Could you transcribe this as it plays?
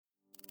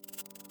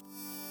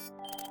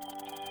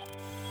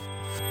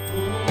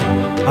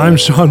I'm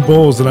Shawn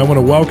Bolz, and I want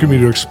to welcome you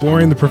to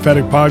Exploring the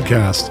Prophetic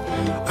podcast.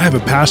 I have a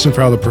passion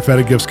for how the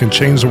prophetic gifts can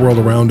change the world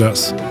around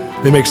us.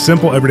 They make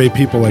simple, everyday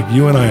people like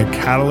you and I a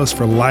catalyst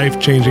for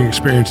life-changing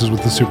experiences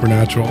with the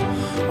supernatural.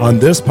 On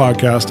this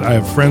podcast, I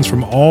have friends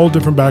from all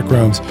different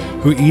backgrounds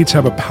who each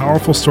have a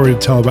powerful story to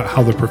tell about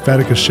how the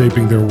prophetic is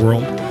shaping their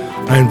world.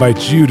 I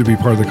invite you to be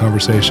part of the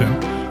conversation.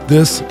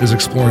 This is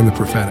Exploring the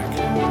Prophetic.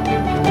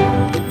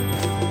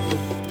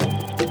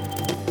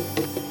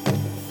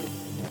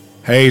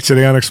 Hey,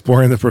 today on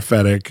Exploring the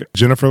Prophetic,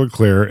 Jennifer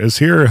LeClaire is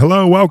here.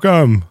 Hello,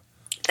 welcome.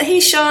 Hey,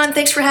 Shawn.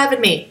 Thanks for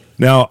having me.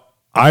 Now,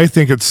 I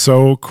think it's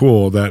so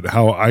cool that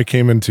how I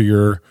came into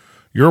your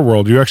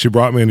world. You actually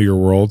brought me into your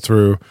world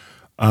through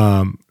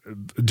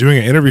doing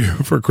an interview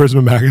for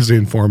Charisma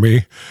Magazine for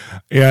me.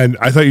 And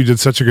I thought you did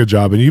such a good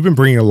job. And you've been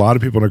bringing a lot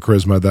of people into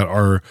Charisma that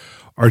are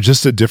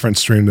just a different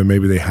stream than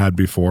maybe they had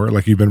before.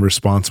 Like you've been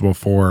responsible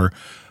for,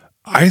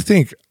 I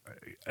think,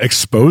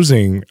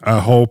 exposing a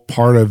whole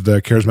part of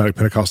the charismatic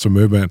Pentecostal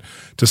movement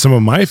to some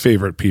of my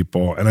favorite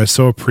people. And I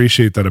so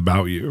appreciate that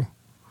about you.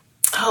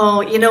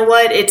 Oh, you know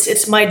what?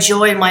 It's my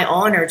joy and my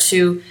honor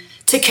to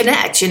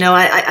connect. You know,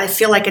 I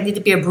feel like I need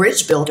to be a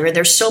bridge builder. And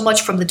there's so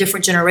much from the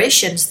different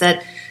generations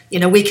that, you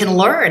know, we can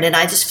learn. And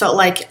I just felt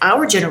like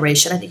our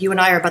generation, I think you and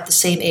I are about the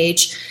same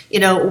age, you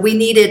know, we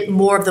needed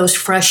more of those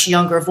fresh,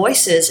 younger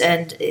voices.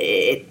 And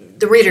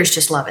the readers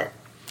just love it.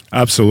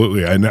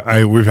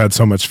 Absolutely. We've had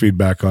so much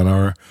feedback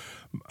on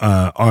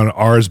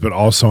ours, but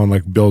also on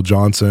like Bill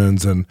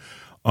Johnson's and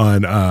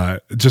on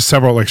just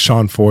several, like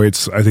Sean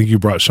Foyt's. I think you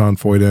brought Sean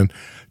Foyt in.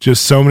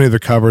 Just so many of the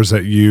covers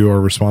that you are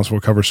responsible,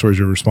 cover stories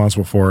you're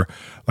responsible for.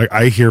 Like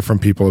I hear from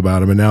people about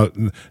them, and now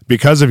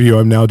because of you,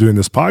 I'm now doing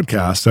this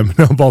podcast. I'm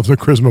now involved in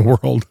the Charisma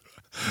world,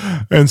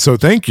 and so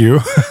thank you.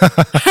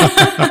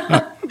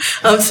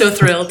 I'm so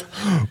thrilled.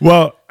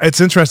 Well, it's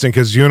interesting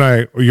because you're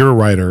a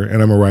writer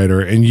and I'm a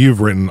writer, and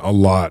you've written a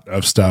lot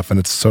of stuff, and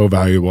it's so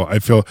valuable. I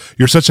feel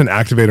you're such an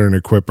activator and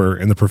equipper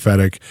in the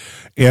prophetic.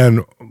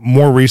 And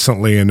more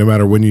recently, and no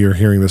matter when you're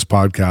hearing this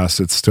podcast,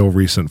 it's still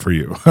recent for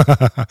you.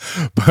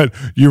 But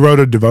you wrote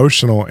a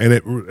devotional,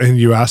 and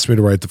you asked me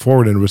to write the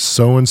foreword, and it was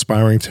so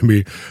inspiring to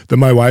me that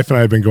my wife and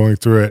I have been going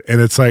through it.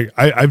 And it's like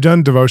I've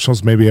done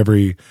devotionals maybe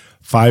every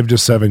 5 to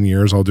 7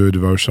 years. I'll do a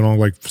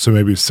devotional, so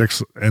maybe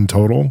 6 in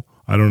total.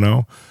 I don't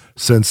know.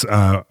 Since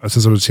I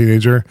was a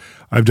teenager,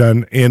 I've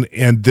done,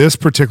 and this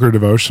particular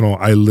devotional,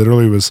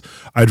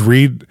 I'd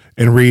read,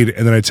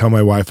 and then I'd tell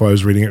my wife while I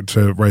was reading it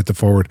to write the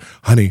foreword,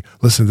 honey,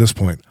 listen to this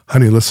point.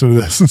 Honey, listen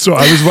to this. And so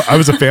I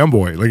was a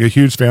fanboy, like a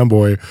huge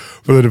fanboy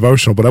for the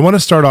devotional. But I want to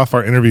start off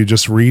our interview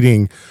just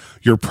reading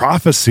your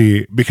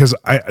prophecy, because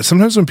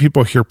sometimes when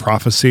people hear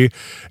prophecy,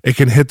 it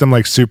can hit them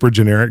like super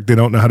generic. They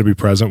don't know how to be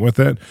present with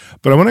it.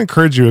 But I want to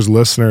encourage you as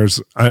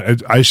listeners,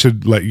 I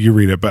should let you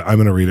read it, but I'm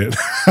going to read it.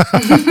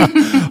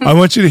 I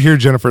want you to hear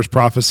Jennifer's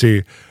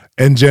prophecy.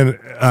 And Jen,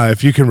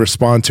 if you can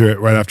respond to it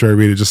right after I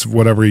read it, just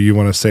whatever you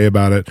want to say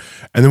about it.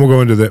 And then we'll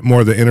go into more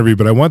of the interview.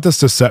 But I want this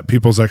to set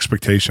people's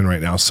expectation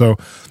right now. So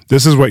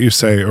this is what you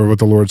say, or what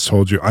the Lord's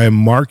told you. I am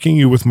marking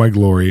you with my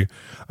glory.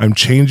 I'm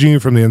changing you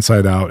from the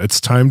inside out. It's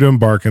time to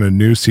embark in a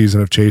new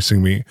season of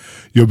chasing me.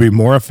 You'll be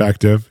more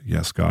effective.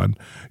 Yes, God.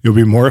 You'll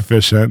be more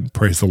efficient.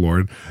 Praise the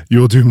Lord. You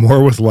will do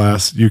more with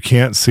less. You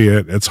can't see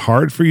it. It's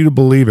hard for you to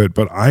believe it,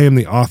 but I am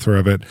the author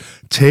of it.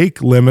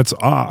 Take limits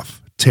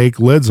off. Take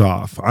lids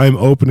off. I'm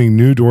opening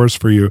new doors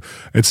for you.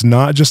 It's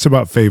not just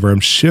about favor.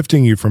 I'm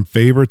shifting you from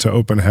favor to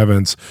open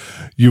heavens.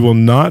 You will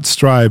not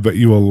strive, but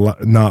you will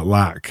not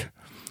lack.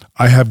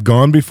 I have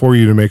gone before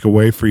you to make a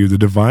way for you. The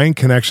divine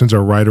connections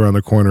are right around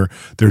the corner.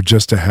 They're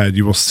just ahead.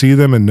 You will see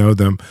them and know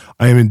them.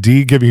 I am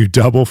indeed giving you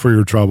double for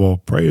your trouble.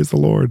 Praise the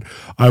Lord.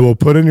 I will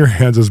put in your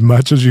hands as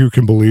much as you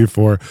can believe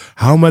for.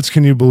 How much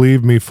can you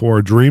believe me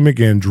for? Dream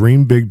again.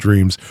 Dream big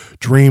dreams.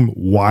 Dream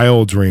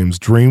wild dreams.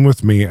 Dream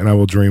with me, and I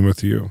will dream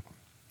with you.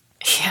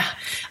 Yeah,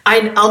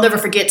 I'll never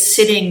forget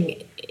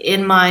sitting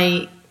in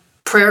my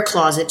prayer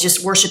closet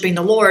just worshiping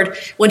the Lord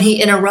when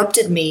he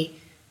interrupted me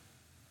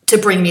to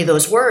bring me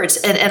those words.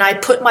 And I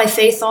put my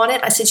faith on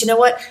it. I said, you know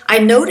what? I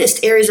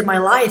noticed areas of my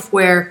life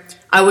where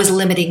I was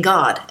limiting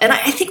God. And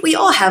I think we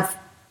all have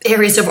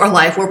areas of our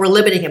life where we're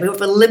limiting him. We have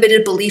a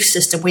limited belief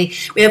system. We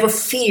have a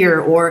fear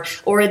or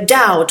a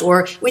doubt,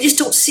 or we just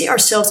don't see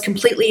ourselves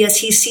completely as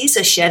he sees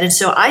us yet. And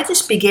so I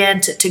just began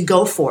to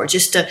go for it,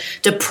 just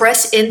to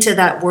press into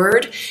that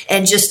word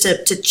and just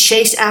to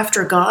chase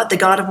after God, the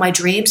God of my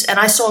dreams. And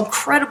I saw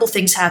incredible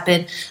things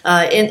happen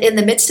in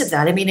the midst of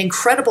that. I mean,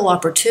 incredible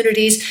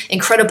opportunities,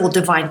 incredible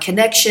divine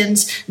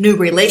connections, new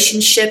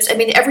relationships. I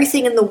mean,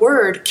 everything in the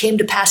word came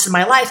to pass in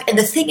my life. And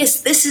the thing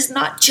is, this is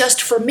not just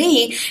for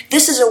me.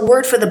 This is a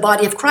word for the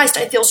body of Christ.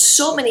 I feel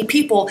so many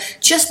people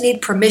just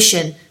need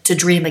permission to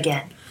dream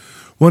again.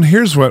 Well, and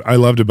here's what I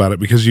loved about it,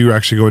 because you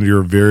actually go into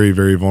your very,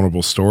 very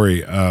vulnerable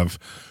story of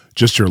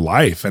just your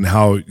life and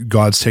how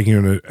God's taking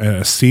you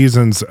in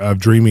seasons of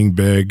dreaming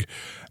big.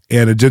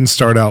 And it didn't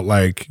start out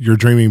like you're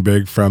dreaming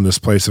big from this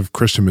place of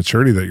Christian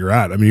maturity that you're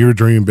at. I mean, you were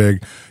dreaming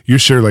big. You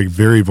share like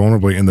very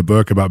vulnerably in the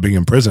book about being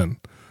in prison.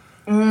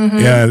 Mm-hmm.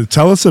 And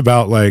tell us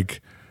about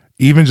like,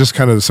 even just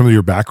kind of some of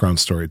your background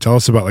story. Tell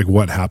us about like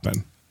what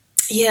happened.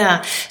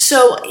 Yeah.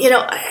 So,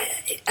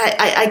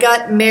 I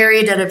got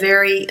married at a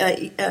very,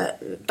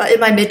 in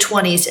my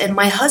mid-20s, and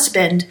my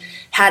husband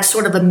had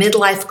sort of a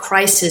midlife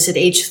crisis at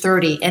age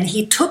 30, and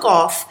he took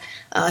off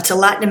to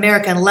Latin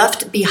America and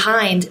left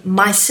behind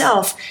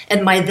myself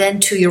and my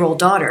then 2-year-old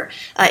daughter.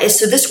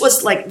 So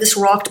this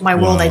rocked my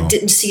world. Wow. I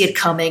didn't see it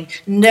coming,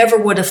 never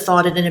would have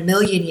thought it in a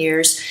million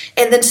years.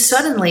 And then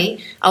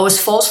suddenly I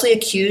was falsely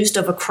accused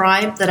of a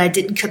crime that I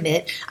didn't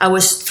commit. I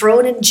was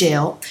thrown in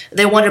jail.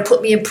 They wanted to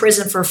put me in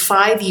prison for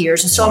 5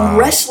 years. And so I'm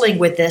wrestling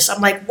with this.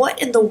 I'm like,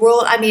 what in the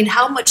world? I mean,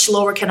 how much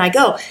lower can I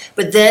go?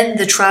 But then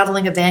the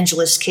traveling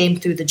evangelist came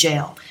through the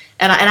jail.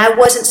 And I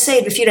wasn't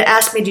saved. If you'd have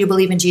asked me, do you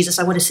believe in Jesus?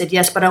 I would have said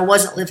yes, but I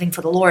wasn't living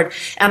for the Lord.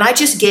 And I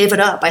just gave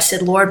it up. I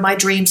said, Lord, my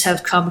dreams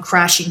have come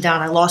crashing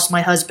down. I lost my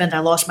husband. I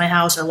lost my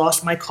house. I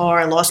lost my car.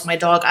 I lost my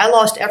dog. I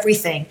lost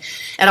everything.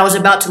 And I was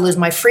about to lose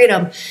my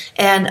freedom.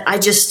 And I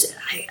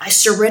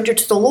surrendered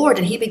to the Lord,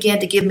 and he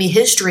began to give me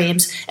his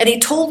dreams. And he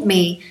told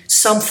me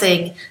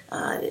something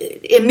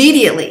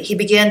immediately. He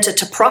began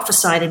to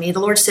prophesy to me. The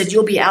Lord said,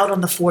 you'll be out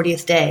on the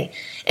 40th day.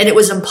 And it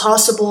was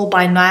impossible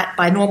by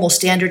normal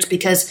standards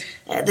because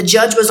the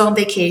judge was on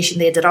vacation.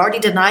 They had already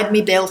denied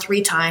me bail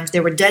 3 times. They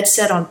were dead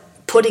set on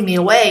putting me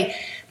away.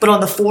 But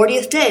on the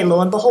 40th day, lo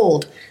and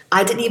behold,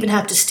 I didn't even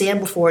have to stand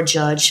before a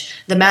judge.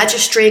 The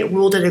magistrate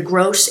ruled it a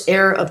gross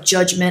error of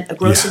judgment, a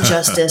gross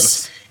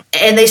injustice,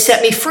 and they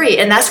set me free.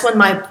 And that's when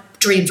my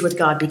dreams with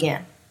God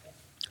began.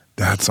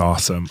 That's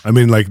awesome. I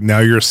mean, like now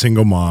you're a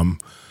single mom.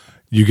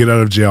 You get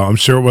out of jail. I'm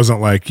sure it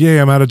wasn't like, yay,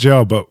 I'm out of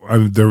jail, but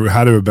there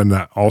had to have been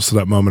that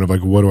moment of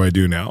like, what do I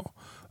do now?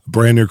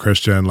 Brand new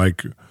Christian.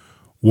 Like,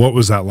 what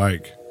was that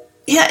like?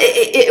 Yeah,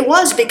 it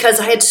was because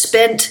I had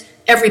spent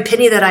every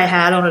penny that I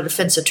had on a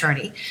defense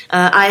attorney.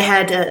 I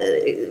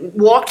had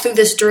walked through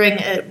this during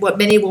what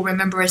many will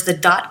remember as the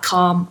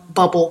 .com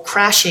bubble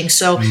crashing.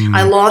 So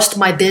I lost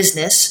my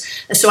business.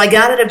 So I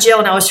got out of jail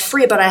and I was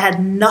free, but I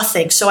had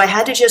nothing. So I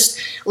had to just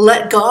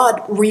let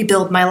God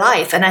rebuild my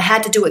life. And I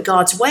had to do it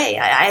God's way.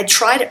 I had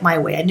tried it my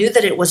way. I knew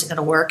that it wasn't going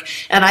to work.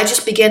 And I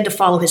just began to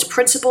follow his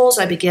principles.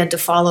 I began to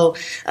follow,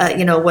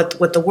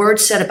 what the word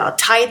said about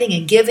tithing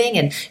and giving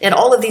and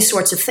all of these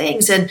sorts of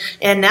things. And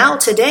now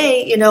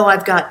today,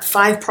 I've got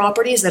 5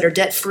 properties that are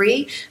debt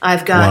free.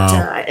 I've got,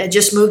 I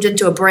just moved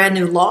into a brand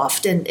new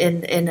loft in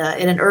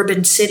an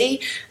urban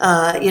city.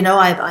 I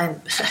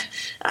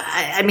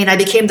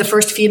became the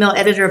first female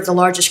editor of the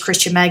largest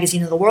Christian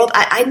magazine in the world.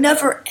 I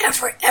never,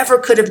 ever, ever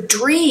could have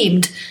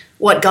dreamed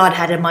what God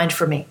had in mind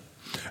for me.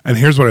 And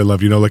here's what I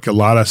love. Like a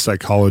lot of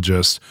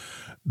psychologists,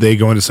 they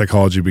go into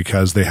psychology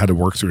because they had to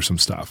work through some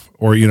stuff.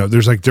 Or,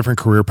 there's like different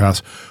career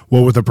paths.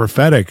 Well, with the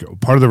prophetic,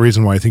 part of the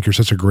reason why I think you're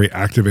such a great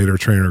activator,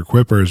 trainer,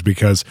 equipper is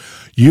because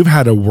you've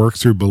had to work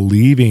through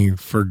believing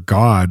for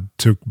God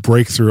to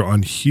break through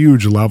on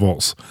huge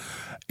levels.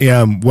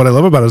 And what I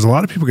love about it is a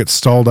lot of people get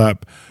stalled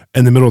up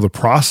in the middle of the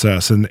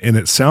process. And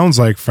it sounds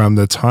like from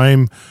the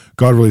time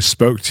God really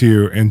spoke to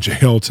you in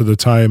jail to the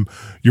time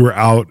you were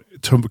out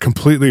to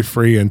completely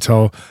free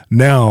until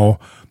now,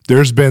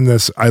 there's been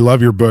this, I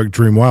love your book,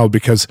 Dream Wild,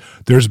 because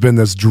there's been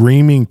this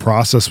dreaming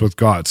process with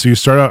God. So you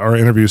start out our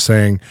interview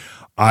saying,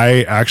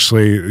 I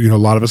actually, a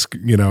lot of us,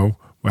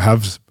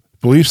 have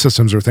belief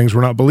systems or things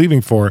we're not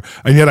believing for.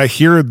 And yet I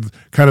hear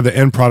kind of the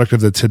end product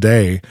of the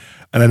today.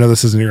 And I know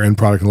this isn't your end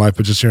product in life,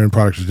 but just your end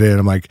product today. And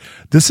I'm like,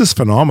 this is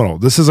phenomenal.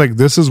 This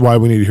is why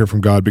we need to hear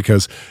from God,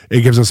 because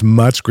it gives us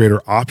much greater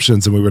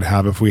options than we would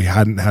have if we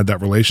hadn't had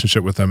that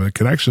relationship with him and a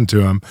connection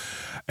to him.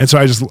 And so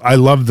I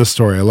love the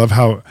story. I love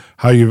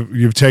how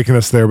you've taken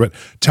us there, but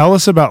tell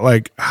us about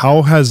like,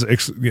 how has,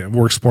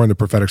 we're exploring the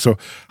prophetic. So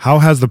how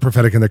has the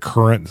prophetic in the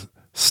current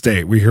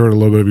state, we heard a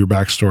little bit of your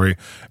backstory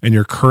and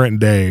your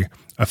current day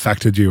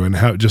affected you and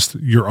how just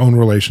your own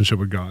relationship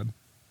with God?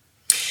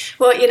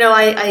 Well,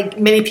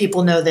 many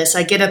people know this.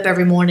 I get up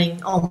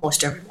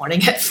almost every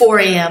morning at 4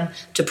 a.m.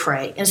 to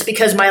pray. And it's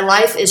because my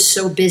life is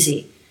so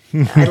busy.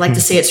 I'd like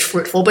to say it's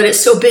fruitful, but it's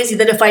so busy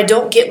that if I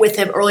don't get with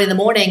him early in the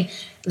morning,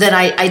 then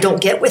I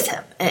don't get with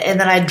him. And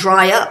then I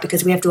dry up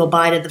because we have to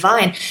abide in the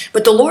vine.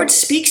 But the Lord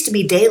speaks to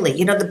me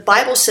daily. The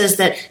Bible says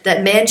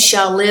that man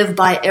shall live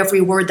by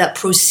every word that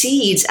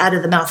proceeds out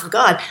of the mouth of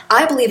God.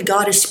 I believe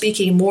God is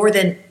speaking more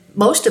than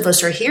most of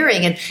us are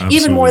hearing, and Absolutely.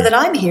 Even more than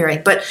I'm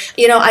hearing. But,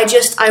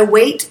 I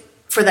wait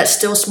for that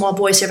still small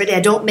voice every day.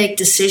 I don't make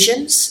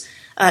decisions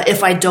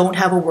if I don't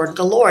have a word of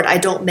the Lord. I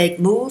don't make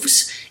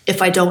moves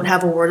if I don't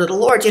have a word of the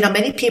Lord.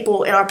 Many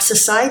people in our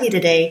society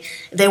today,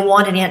 they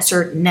want an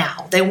answer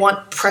now. They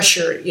want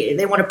pressure.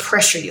 They want to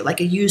pressure you like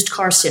a used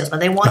car salesman.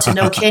 They want to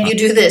know, can you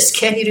do this?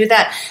 Can you do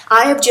that?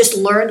 I have just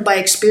learned by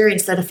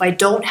experience that if I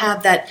don't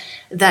have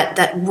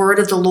that word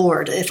of the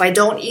Lord, if I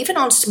don't, even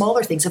on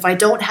smaller things, if I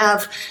don't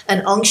have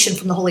an unction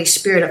from the Holy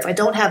Spirit, if I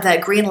don't have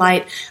that green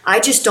light, I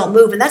just don't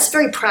move. And that's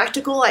very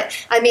practical.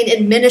 I mean,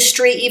 in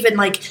ministry, even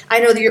like, I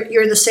know that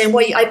you're the same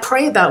way. I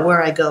pray about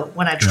where I go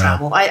when I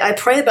travel. I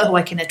pray about who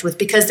I connect connect with,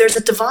 because there's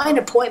a divine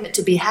appointment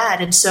to be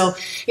had. And so,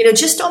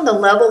 just on the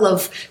level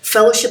of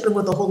fellowshipping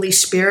with the Holy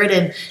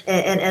Spirit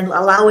and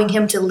allowing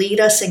him to lead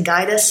us and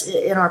guide us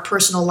in our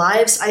personal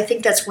lives, I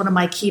think that's one of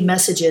my key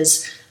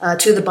messages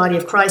to the body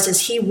of Christ,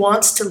 is he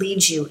wants to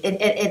lead you.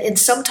 And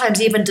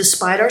sometimes even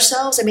despite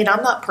ourselves,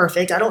 I'm not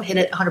perfect. I don't hit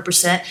it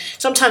 100%.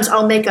 Sometimes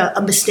I'll make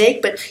a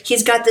mistake, but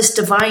he's got this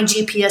divine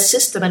GPS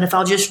system. And if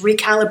I'll just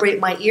recalibrate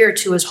my ear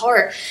to his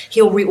heart,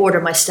 he'll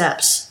reorder my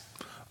steps.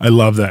 I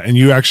love that. And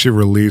you actually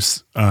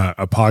release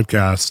a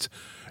podcast.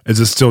 Is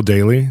it still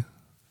daily?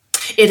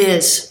 It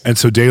is. And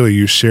so daily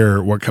you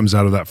share what comes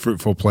out of that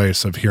fruitful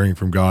place of hearing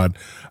from God.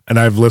 And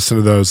I've listened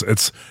to those.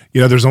 It's,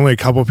 there's only a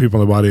couple of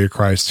people in the body of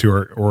Christ who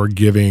are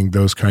giving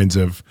those kinds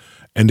of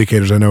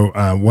indicators. I know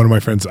one of my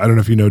friends, I don't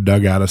know if you know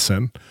Doug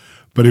Addison,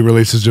 but he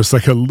releases just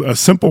like a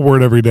simple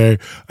word every day.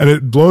 And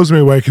it blows me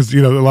away because,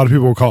 a lot of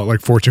people will call it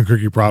like fortune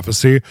cookie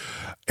prophecy.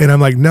 And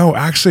I'm like, no,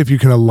 actually, if you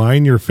can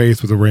align your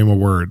faith with a rhema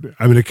word,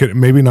 it could,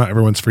 maybe not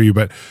everyone's for you,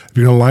 but if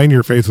you can align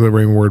your faith with a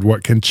rhema word,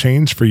 what can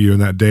change for you in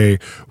that day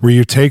where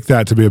you take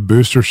that to be a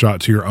booster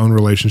shot to your own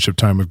relationship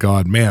time with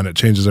God, man, it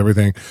changes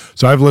everything.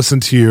 So I've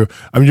listened to you.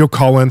 You'll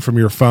call in from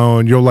your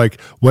phone. You'll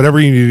whatever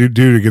you need to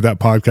do to get that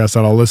podcast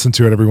out. I'll listen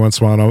to it every once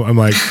in a while. I'm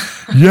like,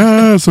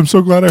 yes, I'm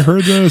so glad I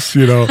heard this.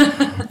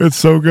 It's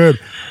so good.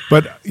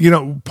 But,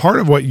 part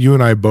of what you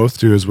and I both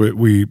do is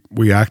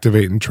we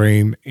activate and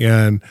train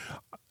and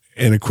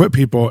equip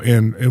people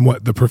in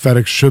what the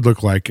prophetic should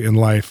look like in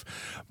life.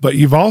 But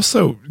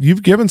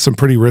you've given some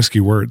pretty risky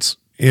words.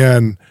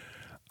 And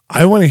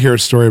I want to hear a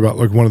story about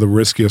one of the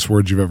riskiest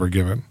words you've ever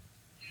given.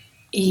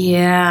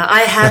 Yeah,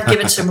 I have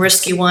given some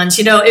risky ones.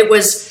 It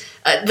was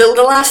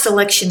the last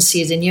election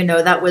season,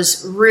 that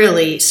was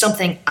really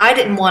something I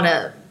didn't want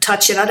to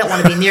touch it. I don't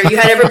want to be near. You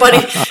had everybody,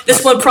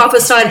 this one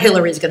prophesied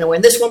Hillary's going to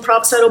win. This one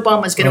prophesied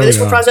Obama's going to win. This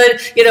one prophesied,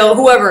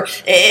 whoever.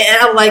 And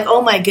I'm like,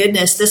 oh my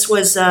goodness, this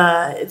was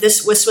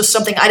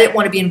something I didn't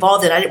want to be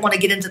involved in. I didn't want to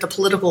get into the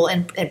political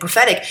and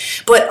prophetic.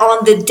 But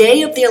on the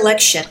day of the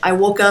election, I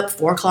woke up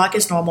 4:00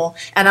 as normal,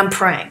 and I'm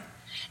praying.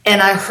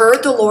 And I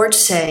heard the Lord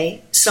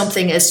say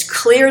something as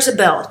clear as a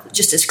bell,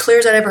 just as clear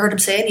as I'd ever heard him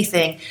say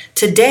anything.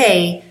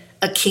 Today,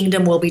 a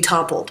kingdom will be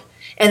toppled.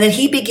 And then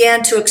he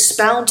began to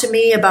expound to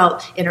me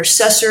about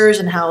intercessors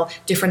and how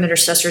different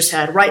intercessors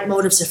had right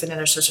motives, different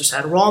intercessors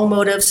had wrong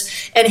motives.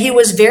 And he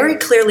was very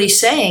clearly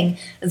saying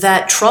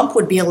that Trump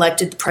would be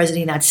elected president of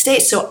the United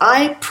States. So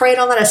I prayed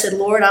on that. I said,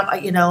 Lord,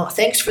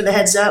 thanks for the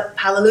heads up.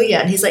 Hallelujah.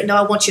 And he's like, no,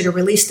 I want you to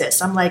release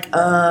this. I'm like,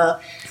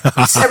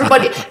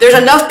 everybody, there's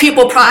enough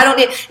people. I don't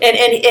need,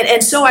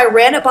 and so I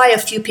ran it by a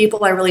few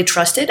people I really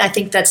trusted. I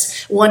think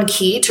that's one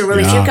key to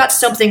really, if you've got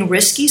something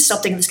risky,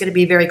 something that's going to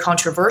be very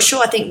controversial,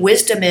 I think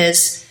wisdom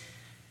is,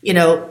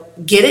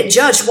 get it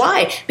judged.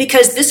 Why?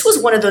 Because this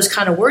was one of those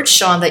kind of words,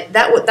 Shawn,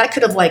 that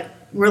could have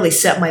really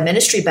set my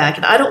ministry back.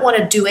 And I don't want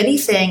to do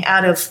anything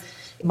out of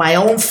my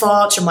own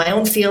thoughts or my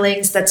own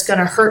feelings that's going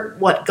to hurt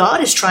what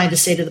God is trying to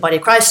say to the body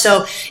of Christ.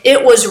 So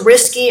it was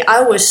risky.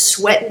 I was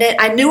sweating it.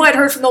 I knew I'd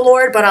heard from the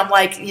Lord, but I'm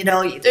like,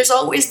 there's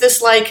always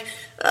this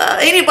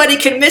anybody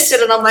can miss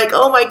it. And I'm like,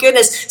 oh my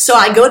goodness. So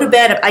I go to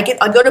bed. I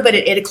go to bed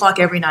at 8:00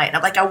 every night. And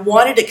I'm like, I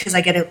wanted it because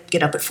I get to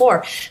get up at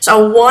 4. So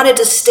I wanted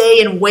to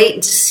stay and wait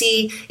and to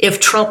see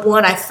if Trump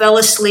won. I fell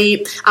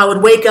asleep. I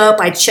would wake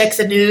up. I'd check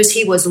the news.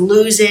 He was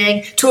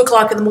losing.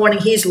 2:00 in the morning,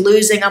 he's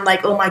losing. I'm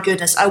like, oh my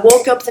goodness. I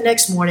woke up the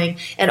next morning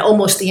and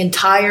almost the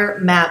entire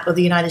map of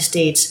the United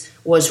States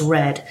was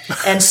red.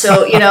 And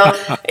so,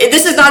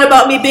 this is not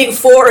about me being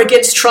for or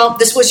against Trump.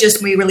 This was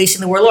just me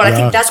releasing the word, Lord. I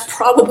think that's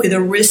probably the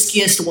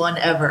riskiest one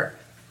ever.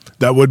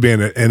 That would be,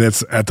 and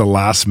it's at the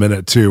last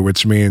minute too,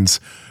 which means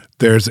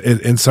there's,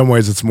 in some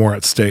ways it's more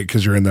at stake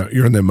because you're in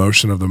the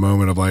emotion of the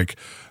moment of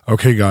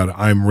okay, God,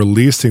 I'm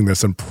releasing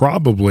this, and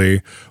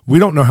probably we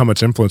don't know how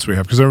much influence we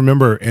have. Because I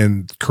remember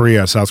in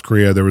South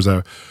Korea, there was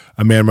a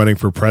man running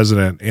for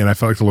president, and I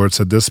felt like the Lord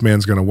said, this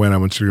man's going to win. I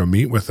want you to go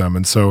meet with him.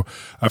 And so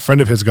a friend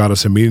of his got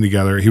us a meeting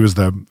together. He was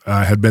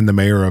had been the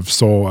mayor of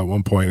Seoul at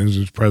one point, and he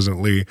was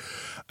President Lee.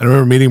 I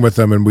remember meeting with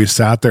them, and we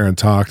sat there and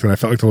talked, and I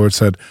felt like the Lord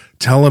said,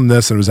 tell him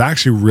this. And it was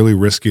actually really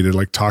risky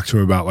to talk to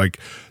him about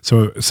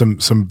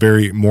some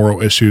very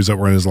moral issues that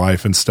were in his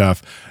life and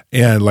stuff.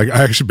 And I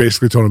actually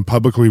basically told him,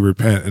 publicly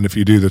repent. And if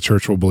you do, the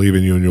church will believe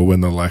in you and you'll win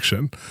the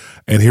election.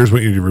 And here's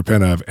what you need to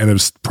repent of. And it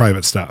was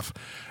private stuff.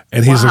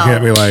 And he's looking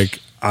at me like,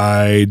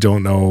 I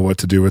don't know what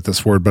to do with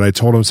this word, but I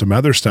told him some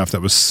other stuff that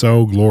was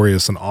so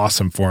glorious and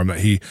awesome for him that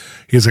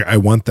he's like, I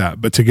want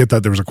that. But to get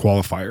that, there was a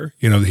qualifier,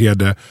 he had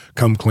to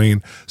come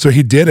clean. So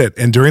he did it.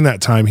 And during that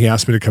time, he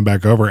asked me to come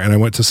back over, and I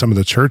went to some of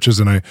the churches,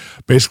 and I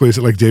basically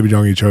said, David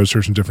Young, he chose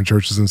church in different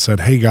churches, and said,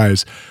 hey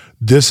guys,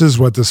 this is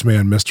what this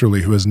man, Mr.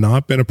 Lee, who has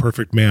not been a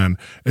perfect man,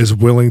 is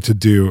willing to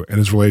do in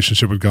his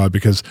relationship with God,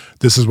 because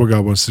this is what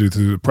God wants to do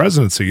through the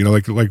presidency.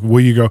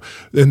 Will you go?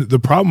 And the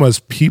problem was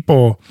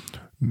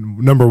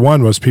number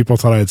one was people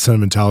thought I had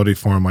sentimentality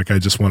for him, I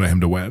just wanted him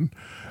to win.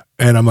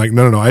 And I'm like,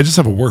 no, I just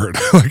have a word.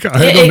 I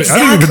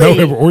don't even know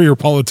him or your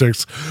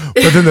politics.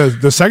 But then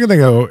the second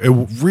thing,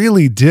 it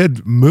really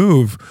did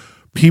move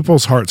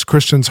people's hearts,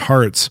 Christians'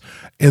 hearts,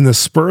 in the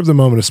spur of the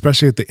moment,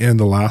 especially at the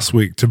end of last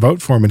week, to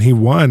vote for him. And he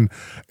won.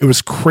 It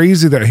was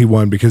crazy that he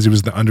won because he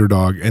was the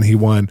underdog and he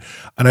won.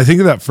 And I think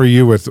of that for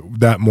you with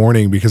that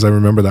morning, because I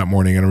remember that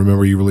morning and I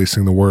remember you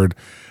releasing the word,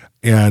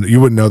 and you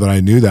wouldn't know that I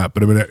knew that.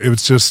 But I mean, it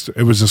was just,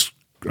 I was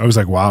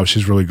like, wow,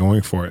 she's really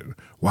going for it.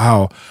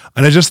 Wow.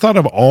 And I just thought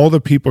of all the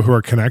people who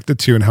are connected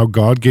to you and how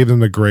God gave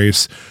them the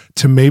grace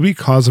to maybe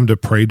cause them to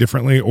pray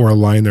differently or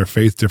align their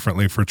faith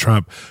differently for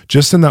Trump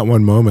just in that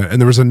one moment. And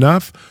there was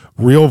enough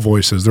real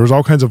voices. There was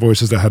all kinds of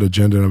voices that had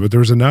agenda in it, but there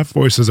was enough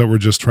voices that were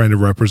just trying to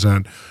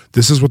represent,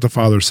 this is what the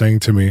Father's saying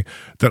to me,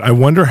 that I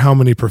wonder how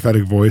many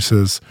prophetic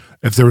voices,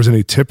 if there was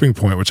any tipping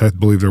point, which I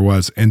believe there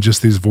was, and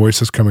just these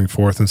voices coming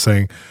forth and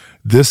saying,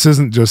 this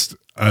isn't just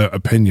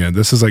opinion.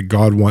 This is like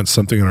God wants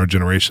something in our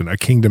generation. A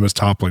kingdom is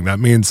toppling. That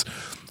means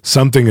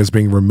something is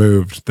being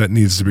removed that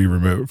needs to be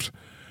removed.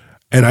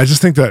 And I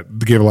just think that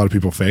gave a lot of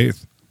people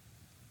faith.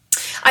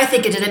 I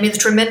think it did. I mean,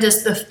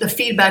 the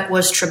feedback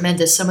was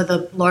tremendous. Some of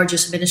the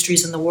largest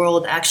ministries in the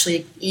world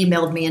actually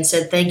emailed me and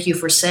said, thank you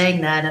for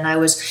saying that. And it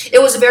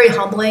was very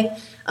humbling.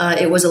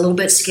 It was a little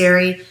bit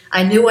scary.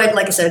 I knew I'd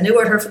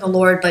heard from the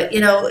Lord, but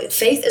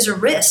faith is a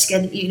risk,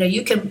 and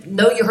you can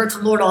know you heard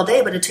from the Lord all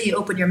day, but until you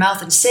open your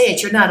mouth and say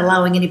it, you're not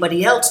allowing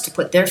anybody else to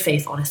put their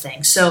faith on a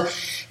thing. So,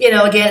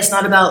 again, it's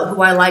not about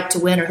who I like to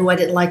win or who I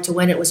didn't like to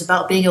win. It was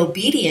about being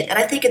obedient. And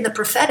I think in the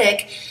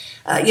prophetic,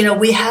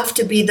 we have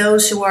to be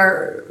those who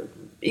are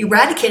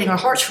eradicating our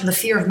hearts from the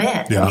fear of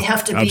man. Yeah, we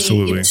have to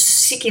absolutely. be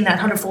seeking that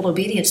hundredfold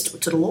obedience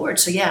to the Lord.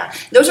 So yeah,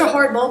 those are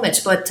hard moments,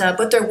 but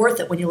they're worth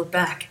it when you look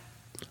back.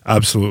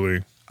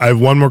 Absolutely. I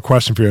have one more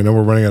question for you. I know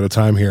we're running out of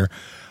time here,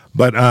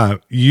 but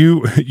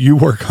you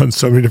work on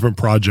so many different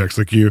projects.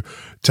 Like, you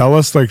tell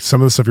us like some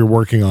of the stuff you're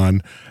working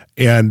on,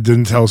 and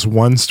didn't tell us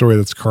one story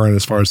that's current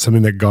as far as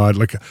something that God,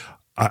 like,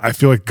 I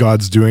feel like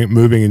God's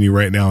moving in you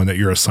right now, and that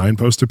you're a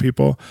signpost to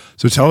people.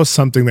 So tell us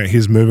something that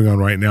he's moving on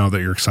right now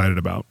that you're excited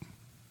about.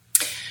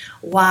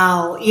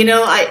 Wow.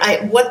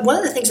 One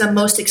of the things I'm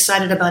most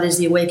excited about is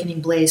the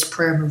Awakening Blaze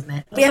prayer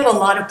movement. We have a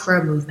lot of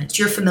prayer movements.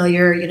 You're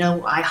familiar,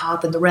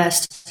 IHOP and the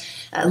rest,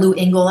 Lou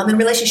Engle. I'm in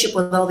relationship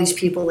with all these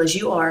people as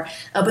you are.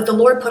 But the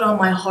Lord put on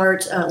my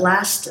heart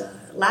last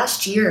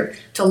year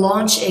to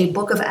launch a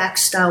Book of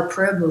Acts style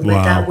prayer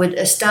movement that would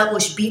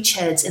establish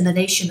beachheads in the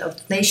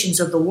nations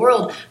of the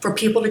world for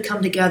people to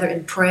come together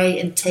and pray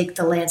and take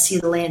the land, see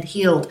the land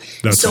healed.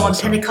 That's so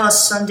awesome. On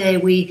Pentecost Sunday,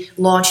 we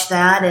launched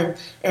that,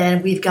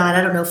 and we've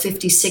got,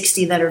 50,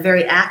 60 that are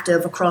very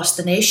active across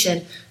the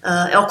nation,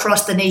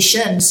 across the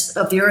nations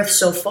of the earth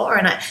so far.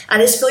 And I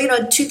just feel,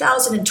 in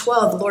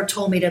 2012, the Lord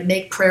told me to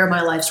make prayer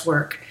my life's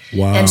work.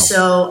 Wow. And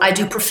so I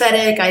do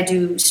prophetic, I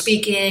do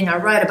speaking, I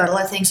write about a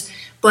lot of things.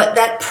 But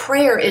that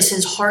prayer is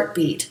his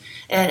heartbeat.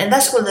 And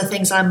that's one of the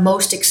things I'm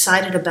most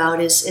excited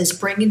about is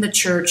bringing the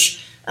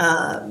church,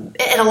 and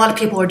a lot of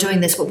people are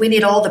doing this, but we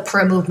need all the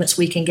prayer movements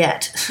we can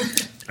get.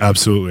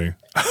 Absolutely.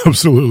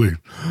 Absolutely.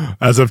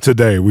 As of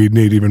today, we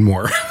need even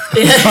more.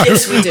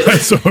 Yes, we do. I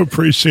so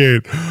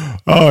appreciate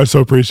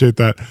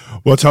that.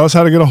 Well, tell us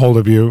how to get a hold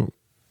of you.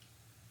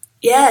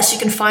 Yes, you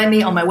can find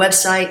me on my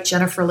website,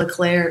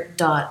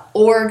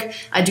 jenniferleclaire.org.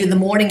 I do the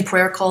morning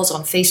prayer calls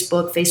on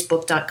Facebook,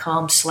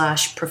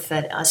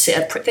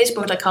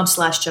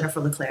 facebook.com/Jennifer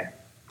LeClaire.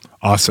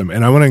 Awesome.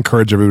 And I want to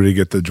encourage everybody to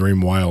get the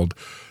Dream Wild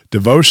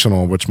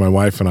devotional, which my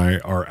wife and I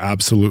are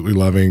absolutely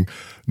loving.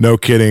 No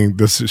kidding.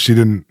 She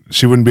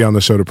wouldn't be on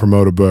the show to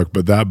promote a book,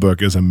 but that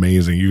book is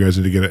amazing. You guys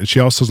need to get it. And she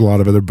also has a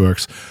lot of other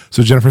books.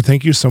 So Jennifer,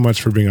 thank you so much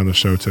for being on the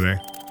show today.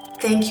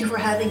 Thank you for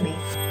having me.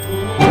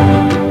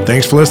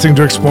 Thanks for listening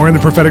to Exploring the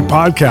Prophetic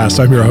Podcast.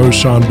 I'm your host,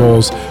 Shawn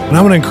Bolz, and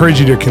I want to encourage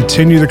you to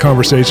continue the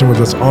conversation with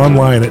us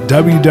online at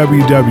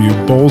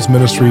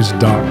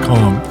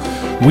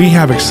www.bolzministries.com. We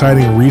have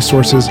exciting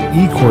resources,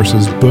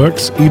 e-courses,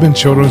 books, even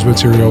children's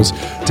materials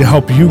to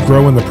help you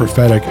grow in the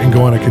prophetic and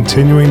go on a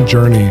continuing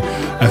journey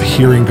of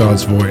hearing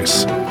God's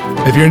voice.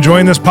 If you're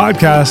enjoying this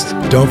podcast,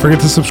 don't forget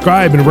to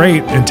subscribe and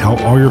rate and tell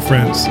all your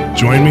friends.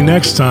 Join me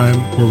next time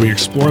where we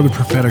explore the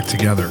prophetic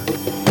together.